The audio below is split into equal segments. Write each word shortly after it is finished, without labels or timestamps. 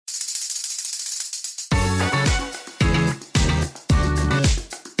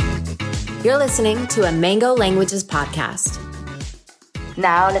You're listening to a Mango Languages podcast.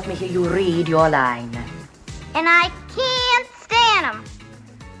 Now let me hear you read your line. And I can't stand him.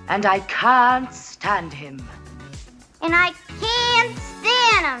 And I can't stand him. And I can't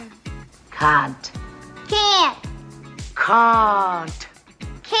stand him. Can't. Can't. Can't.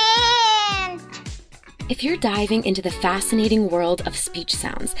 Can't. If you're diving into the fascinating world of speech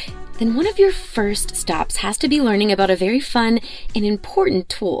sounds, then one of your first stops has to be learning about a very fun and important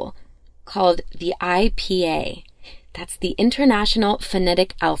tool called the IPA. That's the International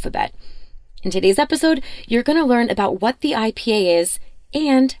Phonetic Alphabet. In today's episode, you're going to learn about what the IPA is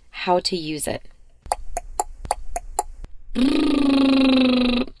and how to use it.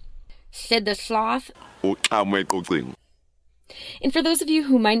 Said the sloth. And for those of you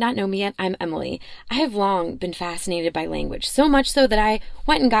who might not know me yet, I'm Emily. I have long been fascinated by language, so much so that I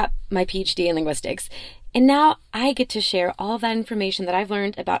went and got my PhD in linguistics. And now I get to share all of that information that I've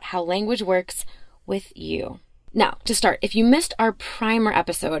learned about how language works with you. Now, to start, if you missed our primer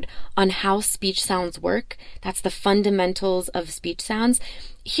episode on how speech sounds work, that's the fundamentals of speech sounds,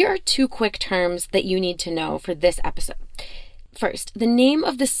 here are two quick terms that you need to know for this episode. First, the name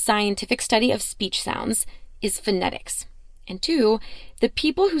of the scientific study of speech sounds is phonetics. And two, the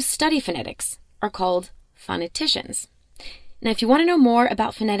people who study phonetics are called phoneticians. Now, if you want to know more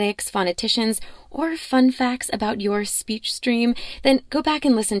about phonetics, phoneticians, or fun facts about your speech stream, then go back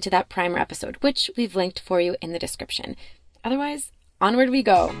and listen to that primer episode, which we've linked for you in the description. Otherwise, onward we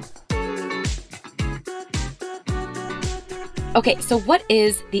go. Okay, so what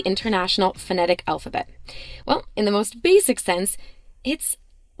is the International Phonetic Alphabet? Well, in the most basic sense, it's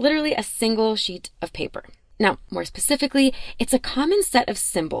literally a single sheet of paper. Now, more specifically, it's a common set of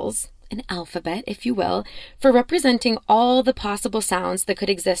symbols, an alphabet, if you will, for representing all the possible sounds that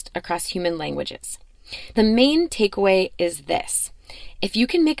could exist across human languages. The main takeaway is this. If you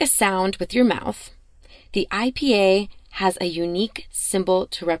can make a sound with your mouth, the IPA has a unique symbol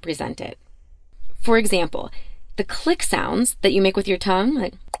to represent it. For example, the click sounds that you make with your tongue,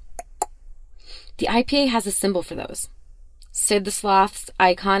 like the IPA has a symbol for those. Sid the Sloth's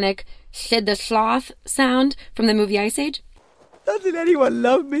iconic Sid the Sloth sound from the movie Ice Age. Doesn't anyone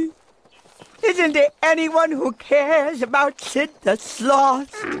love me? Isn't there anyone who cares about Sid the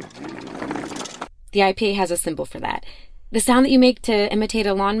Sloth? The IPA has a symbol for that. The sound that you make to imitate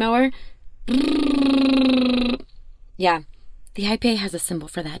a lawnmower. Yeah, the IPA has a symbol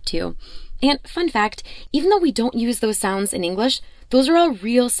for that too. And fun fact, even though we don't use those sounds in English, those are all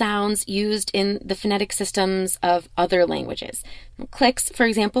real sounds used in the phonetic systems of other languages. Clicks, for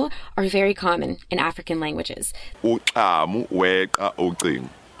example, are very common in African languages.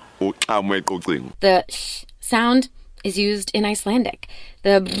 The sh sound is used in Icelandic.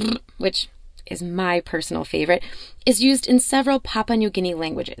 The br, which is my personal favorite, is used in several Papua New Guinea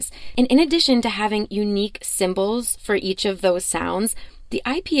languages. And in addition to having unique symbols for each of those sounds, the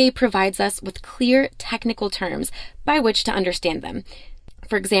IPA provides us with clear technical terms by which to understand them.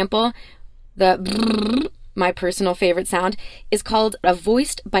 For example, the brrr, my personal favorite sound, is called a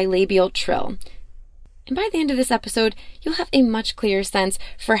voiced bilabial trill. And by the end of this episode, you'll have a much clearer sense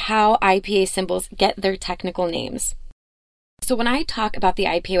for how IPA symbols get their technical names. So when I talk about the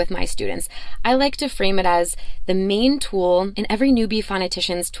IPA with my students, I like to frame it as the main tool in every newbie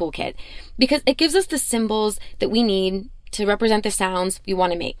phonetician's toolkit, because it gives us the symbols that we need to represent the sounds we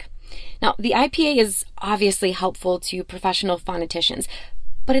want to make. Now, the IPA is obviously helpful to professional phoneticians,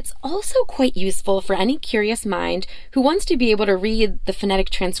 but it's also quite useful for any curious mind who wants to be able to read the phonetic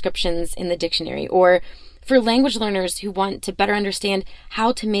transcriptions in the dictionary, or for language learners who want to better understand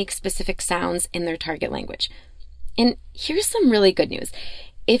how to make specific sounds in their target language. And here's some really good news.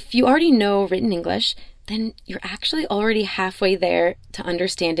 If you already know written English, then you're actually already halfway there to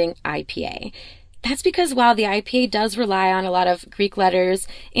understanding IPA. That's because while the IPA does rely on a lot of Greek letters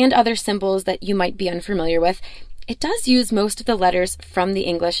and other symbols that you might be unfamiliar with, it does use most of the letters from the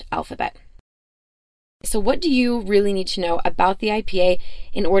English alphabet. So what do you really need to know about the IPA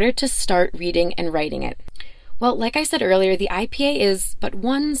in order to start reading and writing it? Well, like I said earlier, the IPA is but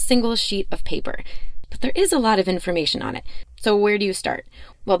one single sheet of paper, but there is a lot of information on it. So where do you start?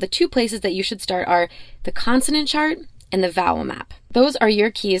 Well, the two places that you should start are the consonant chart and the vowel map. Those are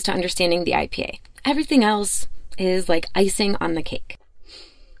your keys to understanding the IPA. Everything else is like icing on the cake.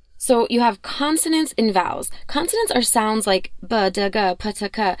 So you have consonants and vowels. Consonants are sounds like b, d, g, p, t,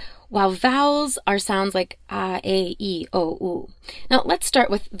 k, while vowels are sounds like a, e, o, u. Now let's start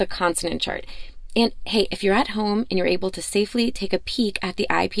with the consonant chart. And hey, if you're at home and you're able to safely take a peek at the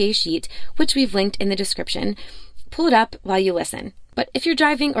IPA sheet, which we've linked in the description, pull it up while you listen. But if you're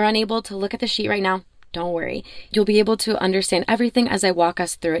driving or unable to look at the sheet right now, don't worry. You'll be able to understand everything as I walk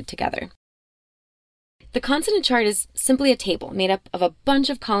us through it together. The consonant chart is simply a table made up of a bunch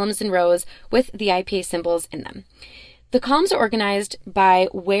of columns and rows with the IPA symbols in them. The columns are organized by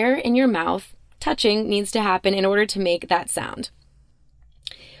where in your mouth touching needs to happen in order to make that sound.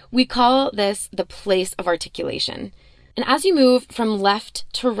 We call this the place of articulation. And as you move from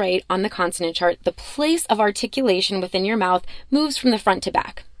left to right on the consonant chart, the place of articulation within your mouth moves from the front to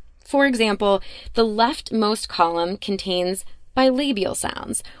back. For example, the leftmost column contains bilabial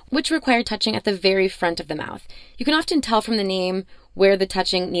sounds, which require touching at the very front of the mouth. You can often tell from the name where the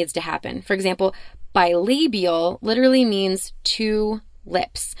touching needs to happen. For example, bilabial literally means two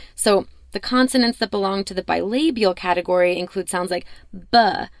lips. So the consonants that belong to the bilabial category include sounds like b,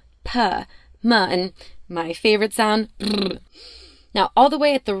 p, m, and my favorite sound, brr. Now, all the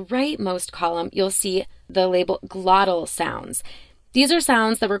way at the rightmost column, you'll see the label glottal sounds. These are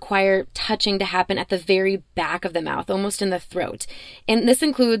sounds that require touching to happen at the very back of the mouth, almost in the throat. And this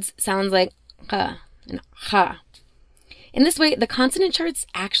includes sounds like and ha. In this way, the consonant chart's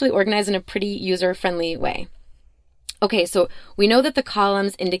actually organized in a pretty user-friendly way. Okay, so we know that the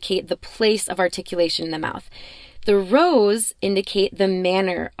columns indicate the place of articulation in the mouth. The rows indicate the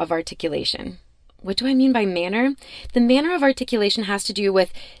manner of articulation. What do I mean by manner? The manner of articulation has to do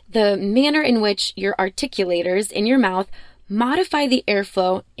with the manner in which your articulators in your mouth modify the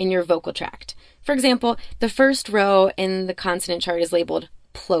airflow in your vocal tract. For example, the first row in the consonant chart is labeled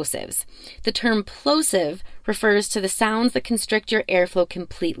plosives. The term plosive refers to the sounds that constrict your airflow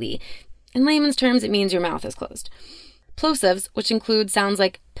completely. In layman's terms, it means your mouth is closed. Plosives, which include sounds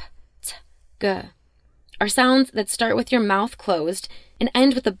like p, t, g, are sounds that start with your mouth closed and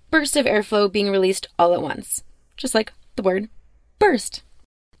end with a burst of airflow being released all at once, just like the word burst.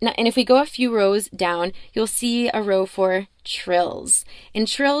 Now, and if we go a few rows down, you'll see a row for trills. And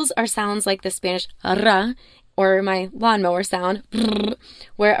trills are sounds like the Spanish ra, or my lawnmower sound, brr,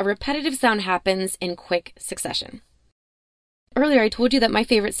 where a repetitive sound happens in quick succession. Earlier, I told you that my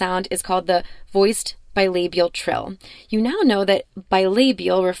favorite sound is called the voiced bilabial trill. You now know that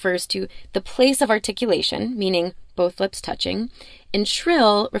bilabial refers to the place of articulation, meaning both lips touching, and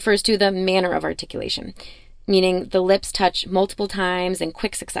trill refers to the manner of articulation, meaning the lips touch multiple times in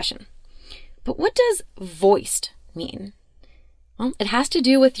quick succession. But what does voiced mean? Well, it has to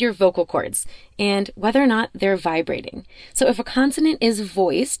do with your vocal cords and whether or not they're vibrating. So if a consonant is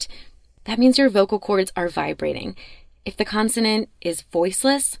voiced, that means your vocal cords are vibrating. If the consonant is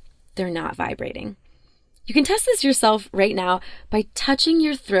voiceless, they're not vibrating. You can test this yourself right now by touching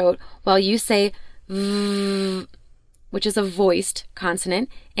your throat while you say v, which is a voiced consonant,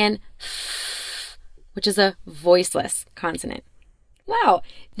 and f, which is a voiceless consonant. Wow,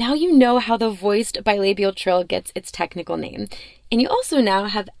 now you know how the voiced bilabial trill gets its technical name. And you also now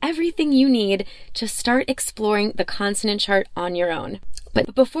have everything you need to start exploring the consonant chart on your own.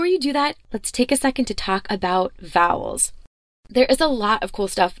 But before you do that, let's take a second to talk about vowels. There is a lot of cool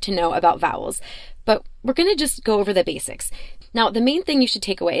stuff to know about vowels, but we're going to just go over the basics. Now, the main thing you should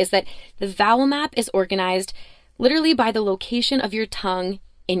take away is that the vowel map is organized literally by the location of your tongue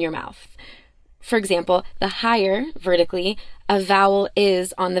in your mouth. For example, the higher, vertically, a vowel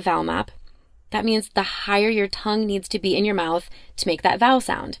is on the vowel map, that means the higher your tongue needs to be in your mouth to make that vowel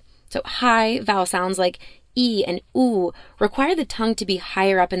sound. So high vowel sounds like E and oo require the tongue to be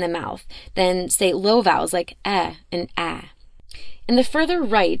higher up in the mouth than, say, low vowels like and a. And the further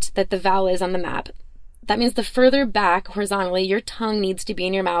right that the vowel is on the map, that means the further back horizontally your tongue needs to be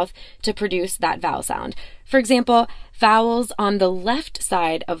in your mouth to produce that vowel sound. For example, vowels on the left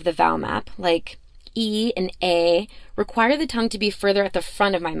side of the vowel map, like E and A, require the tongue to be further at the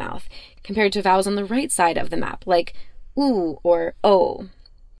front of my mouth, compared to vowels on the right side of the map, like oo or o.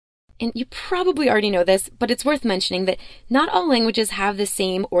 And you probably already know this, but it's worth mentioning that not all languages have the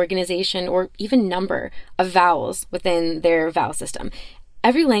same organization or even number of vowels within their vowel system.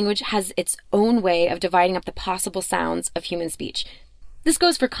 Every language has its own way of dividing up the possible sounds of human speech. This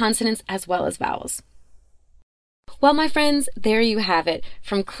goes for consonants as well as vowels. Well, my friends, there you have it.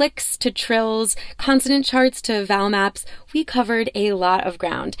 From clicks to trills, consonant charts to vowel maps, we covered a lot of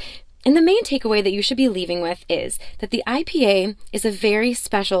ground. And the main takeaway that you should be leaving with is that the IPA is a very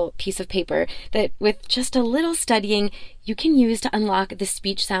special piece of paper that, with just a little studying, you can use to unlock the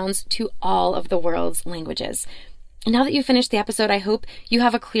speech sounds to all of the world's languages. And now that you've finished the episode, I hope you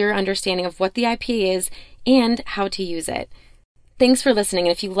have a clearer understanding of what the IPA is and how to use it. Thanks for listening,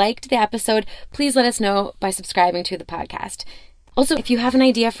 and if you liked the episode, please let us know by subscribing to the podcast. Also, if you have an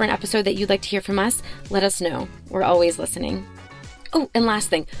idea for an episode that you'd like to hear from us, let us know. We're always listening. Oh, and last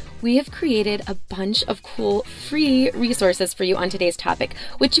thing, we have created a bunch of cool free resources for you on today's topic,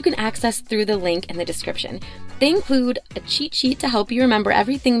 which you can access through the link in the description. They include a cheat sheet to help you remember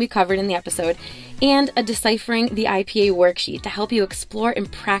everything we covered in the episode, and a Deciphering the IPA worksheet to help you explore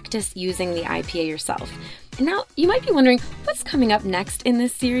and practice using the IPA yourself. And now, you might be wondering, what's coming up next in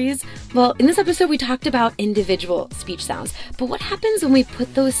this series? Well, in this episode, we talked about individual speech sounds, but what happens when we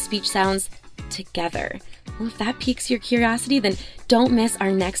put those speech sounds together? Well, if that piques your curiosity, then don't miss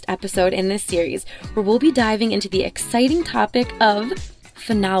our next episode in this series, where we'll be diving into the exciting topic of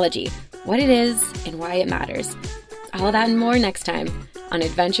phonology, what it is and why it matters. All of that and more next time on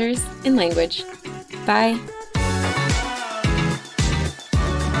Adventures in Language. Bye.